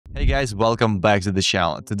Hey guys, welcome back to the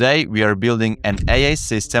channel. Today we are building an AI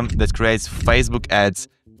system that creates Facebook ads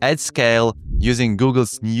at scale using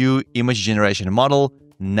Google's new image generation model,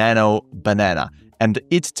 Nano Banana, and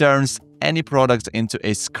it turns any product into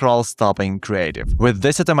a scroll-stopping creative. With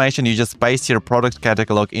this automation, you just paste your product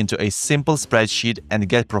catalog into a simple spreadsheet and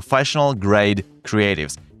get professional-grade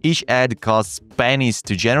creatives. Each ad costs pennies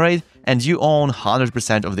to generate, and you own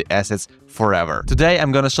 100% of the assets forever. Today,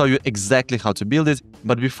 I'm gonna show you exactly how to build it,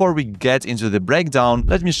 but before we get into the breakdown,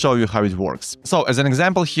 let me show you how it works. So, as an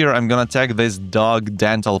example here, I'm gonna take this dog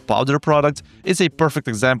dental powder product. It's a perfect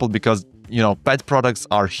example because pet products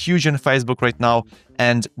are huge on Facebook right now,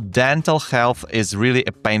 and dental health is really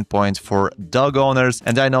a pain point for dog owners,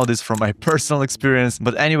 and I know this from my personal experience.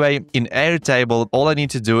 But anyway, in Airtable, all I need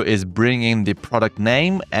to do is bring in the product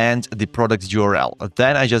name and the product URL.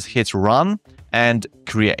 Then I just hit run and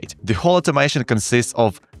create. The whole automation consists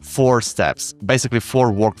of 4 steps, basically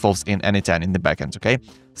 4 workflows in n8n in the backend, okay?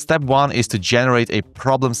 Step 1 is to generate a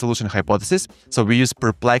problem solution hypothesis. So we use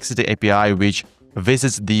Perplexity API, which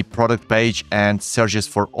visits the product page and searches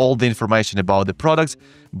for all the information about the product.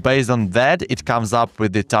 Based on that, it comes up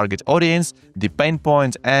with the target audience, the pain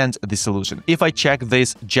point, and the solution. If I check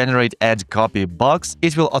this generate ad copy box,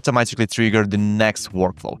 it will automatically trigger the next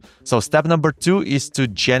workflow. So step number 2 is to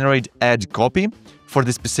generate ad copy for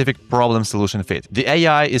the specific problem solution fit. The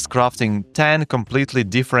AI is crafting 10 completely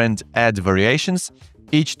different ad variations,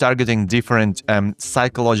 each targeting different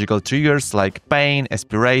psychological triggers like pain,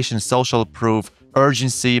 aspiration, social proof,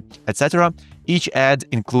 urgency, etc. Each ad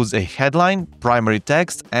includes a headline, primary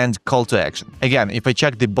text, and call to action. Again, if I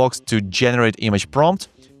check the box to generate image prompt,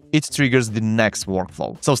 it triggers the next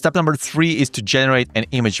workflow. So step number 3 is to generate an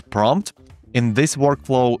image prompt. In this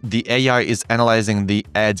workflow, the AI is analyzing the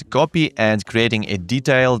ad copy and creating a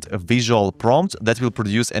detailed visual prompt that will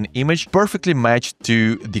produce an image perfectly matched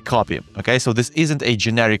to the copy. Okay, so this isn't a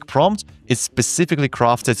generic prompt, it's specifically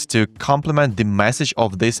crafted to complement the message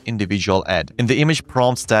of this individual ad. In the image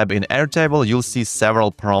prompts tab in Airtable, you'll see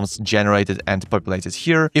several prompts generated and populated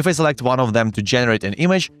here. If I select one of them to generate an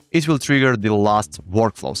image, it will trigger the last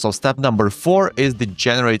workflow. So step number 4 is the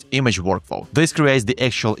generate image workflow. This creates the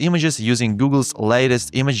actual images using Google's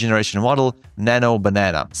latest image generation model, Nano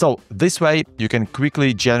Banana. So this way, you can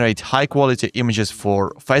quickly generate high-quality images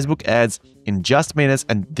for Facebook ads in just minutes,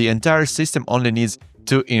 and the entire system only needs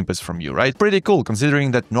 2 inputs from you, right? Pretty cool, considering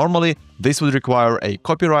that normally this would require a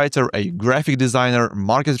copywriter, a graphic designer,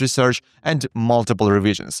 market research, and multiple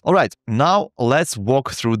revisions. All right, now let's walk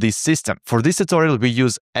through this system. For this tutorial, we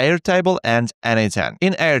use Airtable and n8n.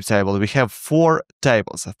 In Airtable, we have 4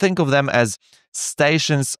 tables. Think of them as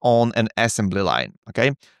stations on an assembly line,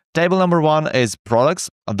 okay? Table number 1 is products.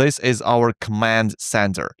 This is our command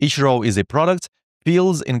center. Each row is a product.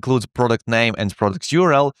 Fields include product name and product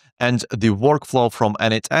URL, and the workflow from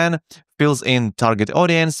n8n fills in target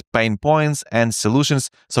audience, pain points, and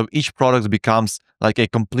solutions, so each product becomes like a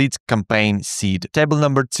complete campaign seed. Table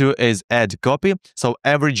number 2 is ad copy, so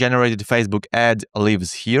every generated Facebook ad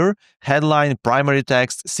lives here. Headline, primary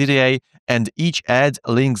text, CTA, and each ad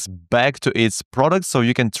links back to its product, so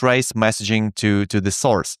you can trace messaging to the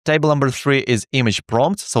source. Table number 3 is image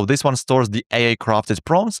prompt, so this one stores the AI-crafted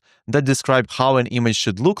prompts that describe how an image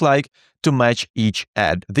should look like to match each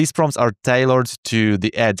ad. These prompts are tailored to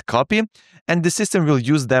the ad copy, and the system will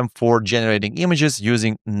use them for generating images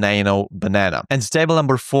using Nano Banana. And table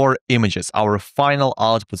number 4, images, our final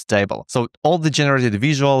output table. So all the generated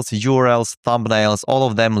visuals, URLs, thumbnails, all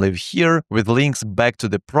of them live here with links back to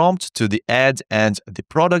the prompt, to the ad, and the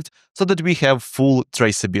product, so that we have full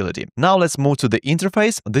traceability. Now let's move to the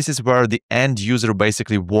interface. This is where the end user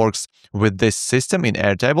basically works with this system in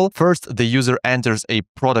Airtable. First, the user enters a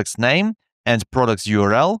product's name and product's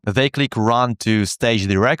URL. They click run to stage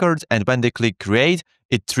the record, and when they click create,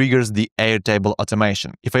 it triggers the Airtable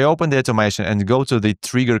automation. If I open the automation and go to the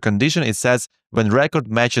trigger condition, it says when record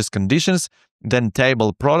matches conditions, then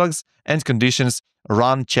table products and conditions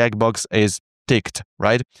run checkbox is ticked,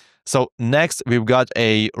 right? So next, we've got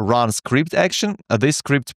a run script action. This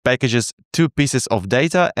script packages 2 pieces of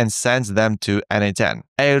data and sends them to n8n.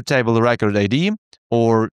 Airtable record ID,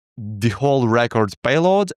 or the whole record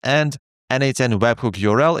payload, and n8n webhook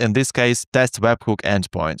URL, in this case, test webhook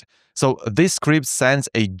endpoint. So this script sends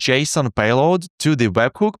a JSON payload to the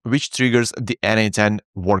webhook, which triggers the n8n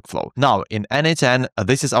workflow. Now, in n8n,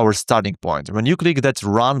 this is our starting point. When you click that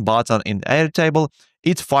run button in Airtable,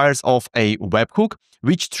 it fires off a webhook,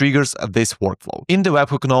 which triggers this workflow. In the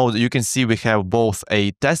webhook node, you can see we have both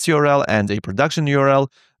a test URL and a production URL.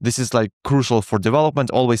 This is like crucial for development.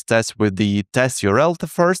 Always test with the test URL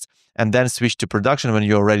first, and then switch to production when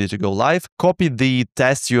you're ready to go live. Copy the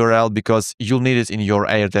test URL because you'll need it in your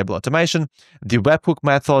Airtable automation. The webhook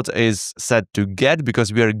method is set to get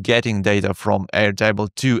because we are getting data from Airtable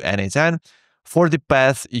to n8n. For the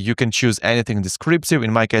path, you can choose anything descriptive.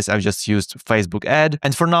 In my case, I've just used Facebook ad.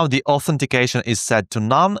 And for now, the authentication is set to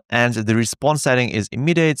none, and the response setting is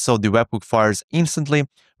immediate, so the webhook fires instantly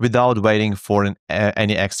without waiting for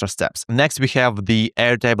any extra steps. Next, we have the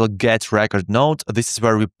Airtable get record node. This is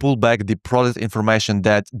where we pull back the product information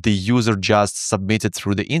that the user just submitted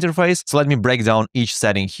through the interface. So let me break down each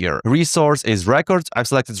setting here. Resource is record. I've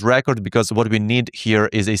selected record because what we need here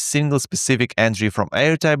is a single specific entry from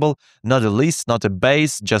Airtable, not a list, not a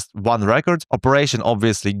base, just one record. Operation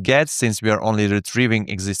obviously get, since we are only retrieving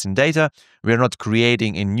existing data. We are not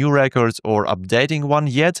creating a new record or updating one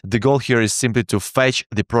yet. The goal here is simply to fetch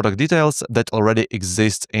the product details that already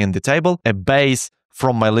exist in the table. A base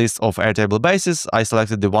from my list of Airtable bases, I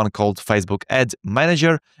selected the one called Facebook Ad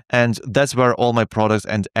Manager, and that's where all my product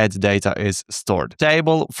and ad data is stored.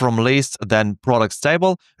 Table from list, then products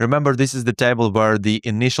table. Remember, this is the table where the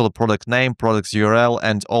initial product name, products URL,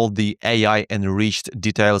 and all the AI enriched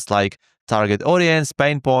details like target audience,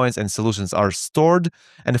 pain points, and solutions are stored.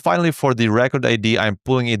 And finally, for the record ID, I'm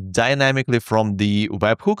pulling it dynamically from the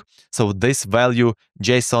webhook. So this value,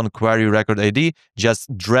 JSON query record ID,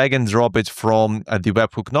 just drag and drop it from the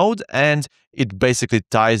webhook node, and it basically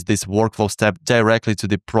ties this workflow step directly to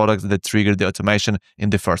the product that triggered the automation in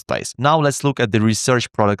the first place. Now let's look at the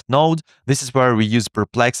research product node. This is where we use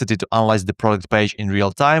Perplexity to analyze the product page in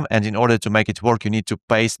real time, and in order to make it work, you need to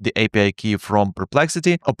paste the API key from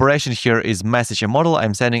Perplexity. Operation here is message a model.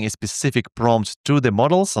 I'm sending a specific prompt to the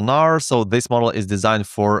model, Sonar. So this model is designed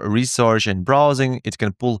for research and browsing. It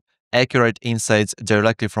can pull accurate insights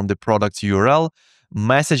directly from the product URL.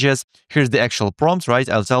 Messages, here's the actual prompt, right?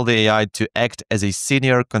 I'll tell the AI to act as a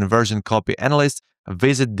senior conversion copy analyst,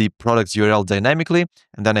 visit the product URL dynamically,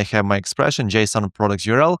 and then I have my expression, JSON product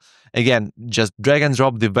URL. Again, just drag and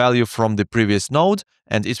drop the value from the previous node,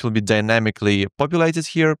 and it will be dynamically populated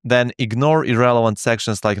here. Then ignore irrelevant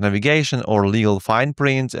sections like navigation or legal fine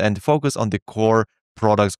print and focus on the core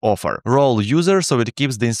product offer. Role user, so it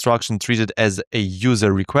keeps the instruction treated as a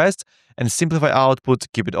user request. And simplify output,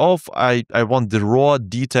 keep it off. I want the raw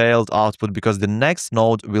detailed output because the next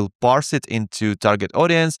node will parse it into target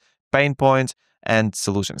audience, pain point, and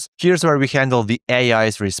solutions. Here's where we handle the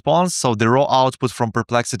AI's response. So the raw output from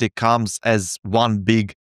Perplexity comes as one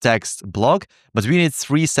big text block, but we need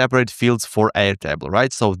 3 separate fields for Airtable,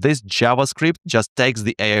 right? So this JavaScript just takes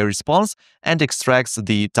the AI response and extracts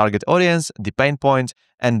the target audience, the pain point,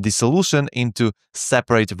 and the solution into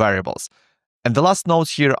separate variables. And the last node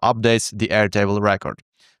here updates the Airtable record.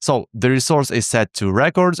 So the resource is set to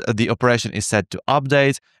record, the operation is set to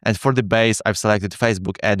update, and for the base, I've selected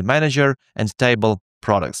Facebook Ad Manager and table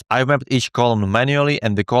products. I've mapped each column manually,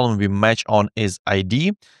 and the column we match on is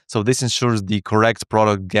ID. So this ensures the correct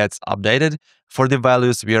product gets updated. For the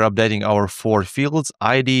values, we are updating our 4 fields: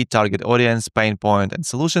 ID, target audience, pain point, and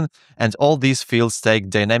solution. And all these fields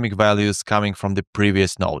take dynamic values coming from the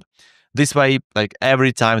previous node. This way, like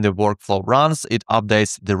every time the workflow runs, it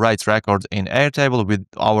updates the right record in Airtable with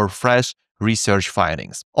our fresh research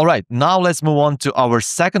findings. All right, now let's move on to our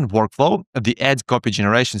second workflow, the ad copy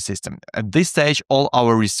generation system. At this stage, all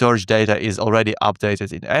our research data is already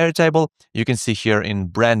updated in Airtable. You can see here in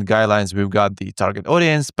brand guidelines, we've got the target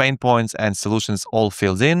audience, pain points, and solutions all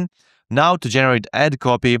filled in. Now to generate ad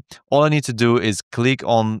copy, all I need to do is click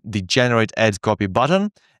on the generate ad copy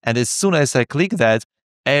button. And as soon as I click that,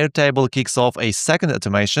 Airtable kicks off a second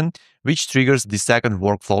automation, which triggers the second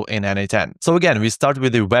workflow in n8n. So again, we start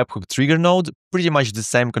with the webhook trigger node, pretty much the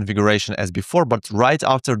same configuration as before, but right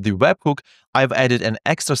after the webhook, I've added an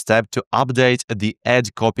extra step to update the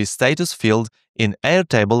ad copy status field in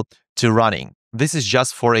Airtable to running. This is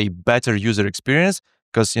just for a better user experience,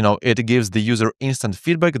 because it gives the user instant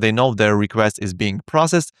feedback. They know their request is being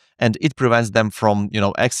processed, and it prevents them from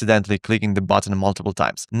accidentally clicking the button multiple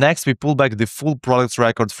times. Next, we pull back the full product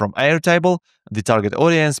record from Airtable, the target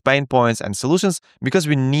audience, pain points, and solutions, because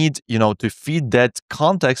we need to feed that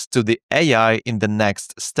context to the AI in the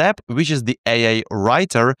next step, which is the AI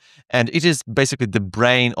writer, and it is basically the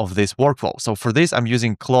brain of this workflow. So for this, I'm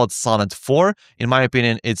using Claude Sonnet 4. In my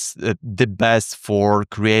opinion, it's the best for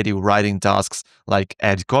creative writing tasks like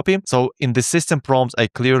ad copy. So in the system prompt, I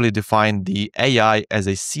clearly define the AI as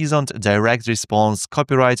a seasoned direct response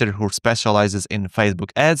copywriter who specializes in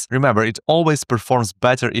Facebook ads. Remember, it always performs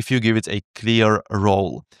better if you give it a clear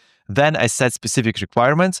role. Then I set specific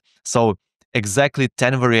requirements. So exactly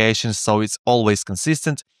 10 variations, so it's always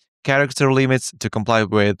consistent. character limits to comply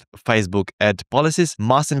with Facebook ad policies,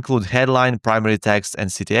 must include headline, primary text, and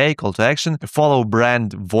CTA, call to action, follow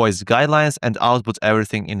brand voice guidelines, and output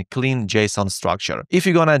everything in a clean JSON structure. If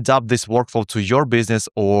you're gonna adapt this workflow to your business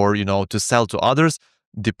or, to sell to others,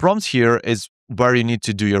 the prompt here is where you need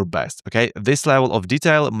to do your best, okay? This level of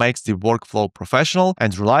detail makes the workflow professional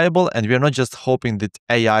and reliable, and we are not just hoping that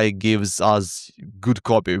AI gives us good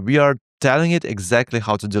copy. We are telling it exactly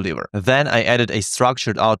how to deliver. Then I added a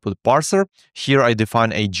structured output parser. Here I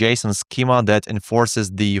define a JSON schema that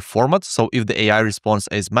enforces the format. So if the AI response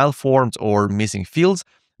is malformed or missing fields,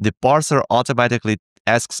 the parser automatically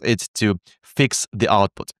asks it to fix the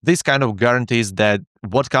output. This kind of guarantees that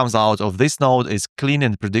what comes out of this node is clean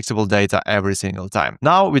and predictable data every single time.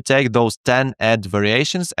 Now we take those 10 ad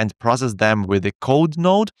variations and process them with the code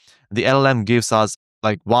node. The LLM gives us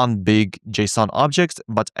like one big JSON object,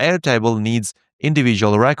 but Airtable needs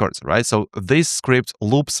individual records, right? So this script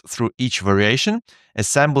loops through each variation,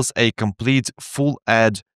 assembles a complete full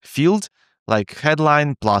ad field, like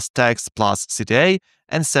headline plus text plus CTA,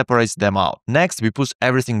 and separates them out. Next, we push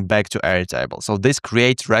everything back to Airtable. So this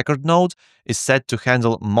create record node is set to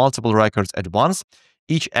handle multiple records at once.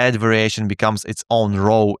 Each ad variation becomes its own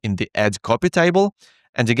row in the ad copy table.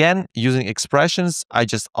 And again, using expressions, I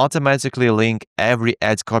just automatically link every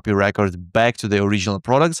ad copy record back to the original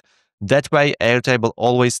products. That way, Airtable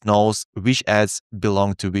always knows which ads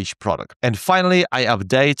belong to which product. And finally, I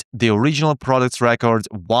update the original products record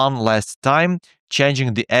one last time,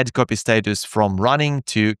 changing the ad copy status from running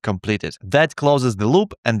to completed. That closes the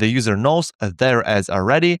loop and the user knows their ads are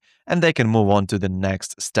ready and they can move on to the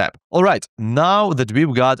next step. All right, now that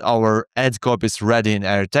we've got our ad copies ready in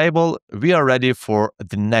Airtable, we are ready for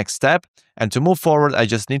the next step. And to move forward, I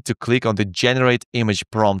just need to click on the Generate Image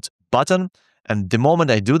Prompt button. And the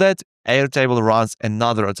moment I do that, Airtable runs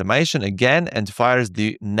another automation again and fires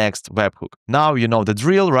the next webhook. Now you know the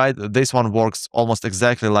drill, right? This one works almost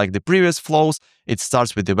exactly like the previous flows. It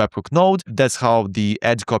starts with the webhook node. That's how the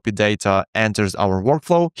ad copy data enters our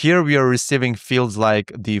workflow. Here we are receiving fields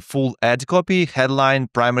like the full ad copy, headline,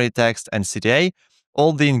 primary text, and CTA.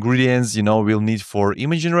 All the ingredients, we'll need for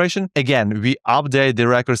image generation. Again, we update the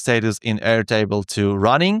record status in Airtable to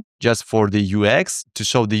running just for the UX to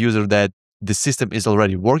show the user that the system is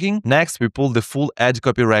already working. Next, we pull the full ad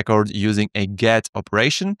copy record using a get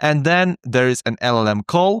operation. And then there is an LLM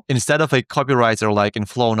call. Instead of a copywriter like in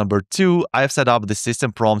flow number 2, I've set up the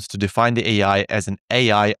system prompt to define the AI as an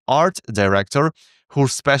AI art director who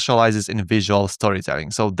specializes in visual storytelling.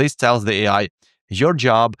 So this tells the AI, your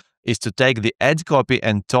job is to take the ad copy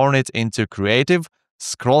and turn it into creative,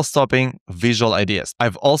 scroll-stopping visual ideas.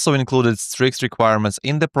 I've also included strict requirements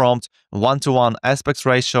in the prompt: 1:1 aspect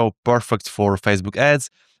ratio, perfect for Facebook ads,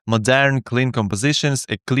 modern, clean compositions,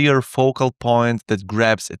 a clear focal point that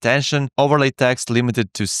grabs attention, overlay text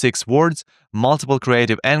limited to 6 words, multiple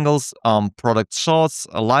creative angles, product shots,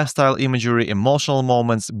 lifestyle imagery, emotional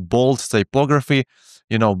moments, bold typography,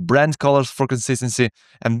 brand colors for consistency.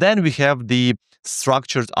 And then we have the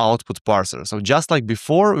structured output parser. So just like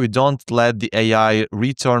before, we don't let the AI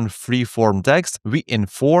return free-form text. We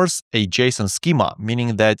enforce a JSON schema,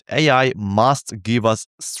 meaning that AI must give us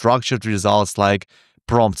structured results like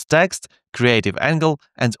prompt text, creative angle,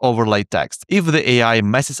 and overlay text. If the AI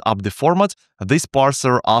messes up the format, this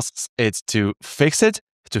parser asks it to fix it,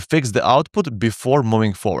 to fix the output before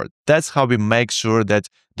moving forward. That's how we make sure that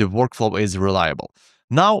the workflow is reliable.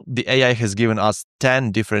 Now, the AI has given us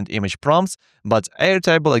 10 different image prompts, but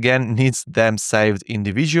Airtable again needs them saved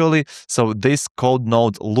individually, so this code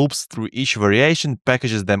node loops through each variation,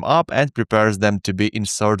 packages them up, and prepares them to be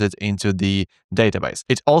inserted into the database.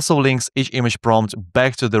 It also links each image prompt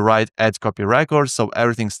back to the right ad copy record, so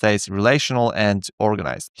everything stays relational and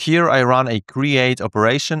organized. Here I run a create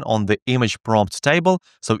operation on the image prompt table,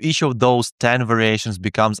 so each of those 10 variations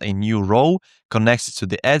becomes a new row connected to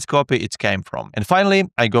the ad copy it came from. And finally,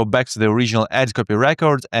 I go back to the original ad copy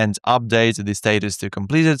record and update the status to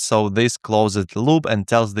completed, so this closes the loop and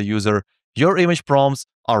tells the user, your image prompts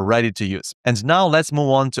are ready to use. And now let's move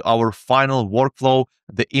on to our final workflow,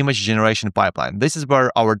 the image generation pipeline. This is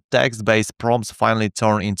where our text-based prompts finally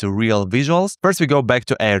turn into real visuals. First, we go back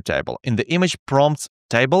to Airtable. In the image prompts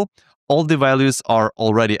table, all the values are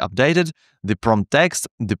already updated: the prompt text,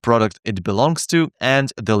 the product it belongs to,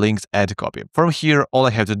 and the linked ad copy. From here, all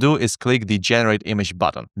I have to do is click the Generate Image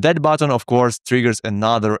button. That button, of course, triggers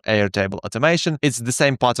another Airtable automation. It's the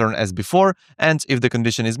same pattern as before, and if the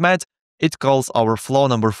condition is met, it calls our flow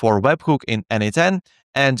number 4 webhook in n8n,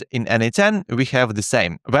 and in n8n we have the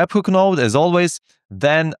same webhook node as always,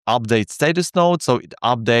 then update status node, so it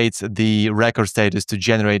updates the record status to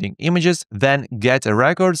generating images, then get a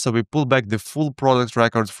record, so we pull back the full product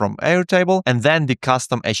record from Airtable, and then the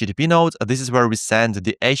custom HTTP node. This is where we send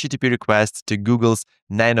the HTTP request to Google's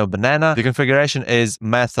Nano banana. The configuration is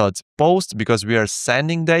method post because we are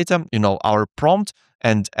sending data, our prompt,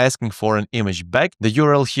 and asking for an image back. The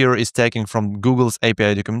URL here is taken from Google's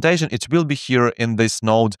API documentation. It will be here in this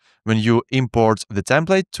node when you import the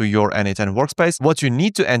template to your n8n workspace. What you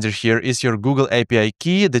need to enter here is your Google API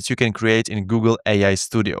key that you can create in Google AI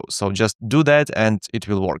Studio. So just do that and it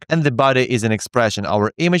will work. And the body is an expression,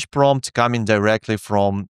 our image prompt coming directly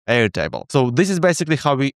from Airtable. So this is basically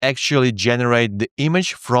how we actually generate the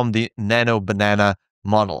image from the Nano banana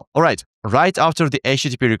model. All right. Right after the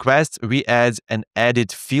HTTP request, we add an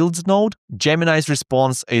edit fields node. Gemini's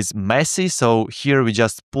response is messy, so here we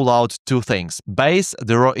just pull out two things. Base,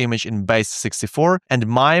 the raw image in base64, and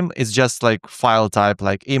MIME is just like file type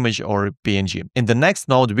like image or PNG. In the next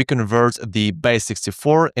node, we convert the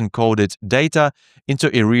base64 encoded data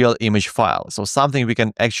into a real image file, so something we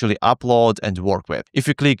can actually upload and work with. If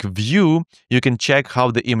you click View, you can check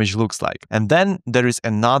how the image looks like. And then there is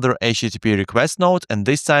another HTTP request node, and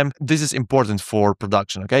this time this is important for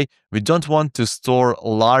production, okay? We don't want to store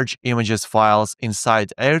large images files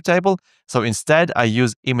inside Airtable, so instead I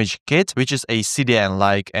use ImageKit, which is a CDN,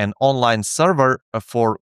 like an online server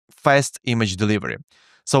for fast image delivery.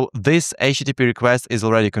 So this HTTP request is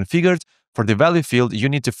already configured. For the value field, you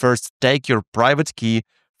need to first take your private key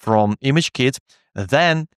from ImageKit,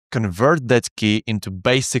 then convert that key into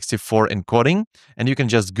base64 encoding, and you can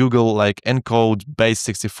just Google like encode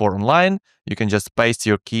base64 online. You can just paste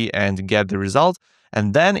your key and get the result.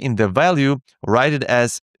 And then in the value, write it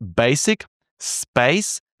as basic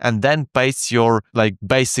space, and then paste your like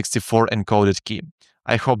base64 encoded key.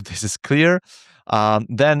 I hope this is clear.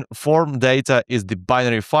 Then form data is the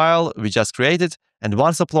binary file we just created. And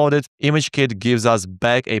once uploaded, ImageKit gives us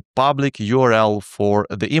back a public URL for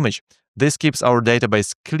the image. This keeps our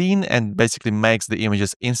database clean and basically makes the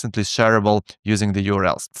images instantly shareable using the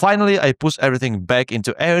URLs. Finally, I push everything back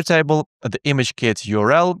into Airtable, the ImageKit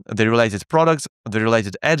URL, the related products, the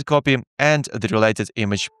related ad copy, and the related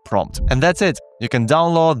image prompt. And that's it. You can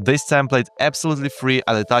download this template absolutely free.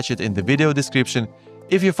 I'll attach it in the video description.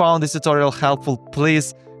 If you found this tutorial helpful,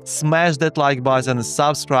 please smash that like button,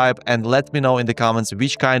 subscribe, and let me know in the comments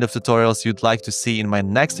which kind of tutorials you'd like to see in my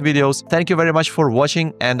next videos. Thank you very much for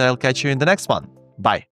watching, and I'll catch you in the next one. Bye!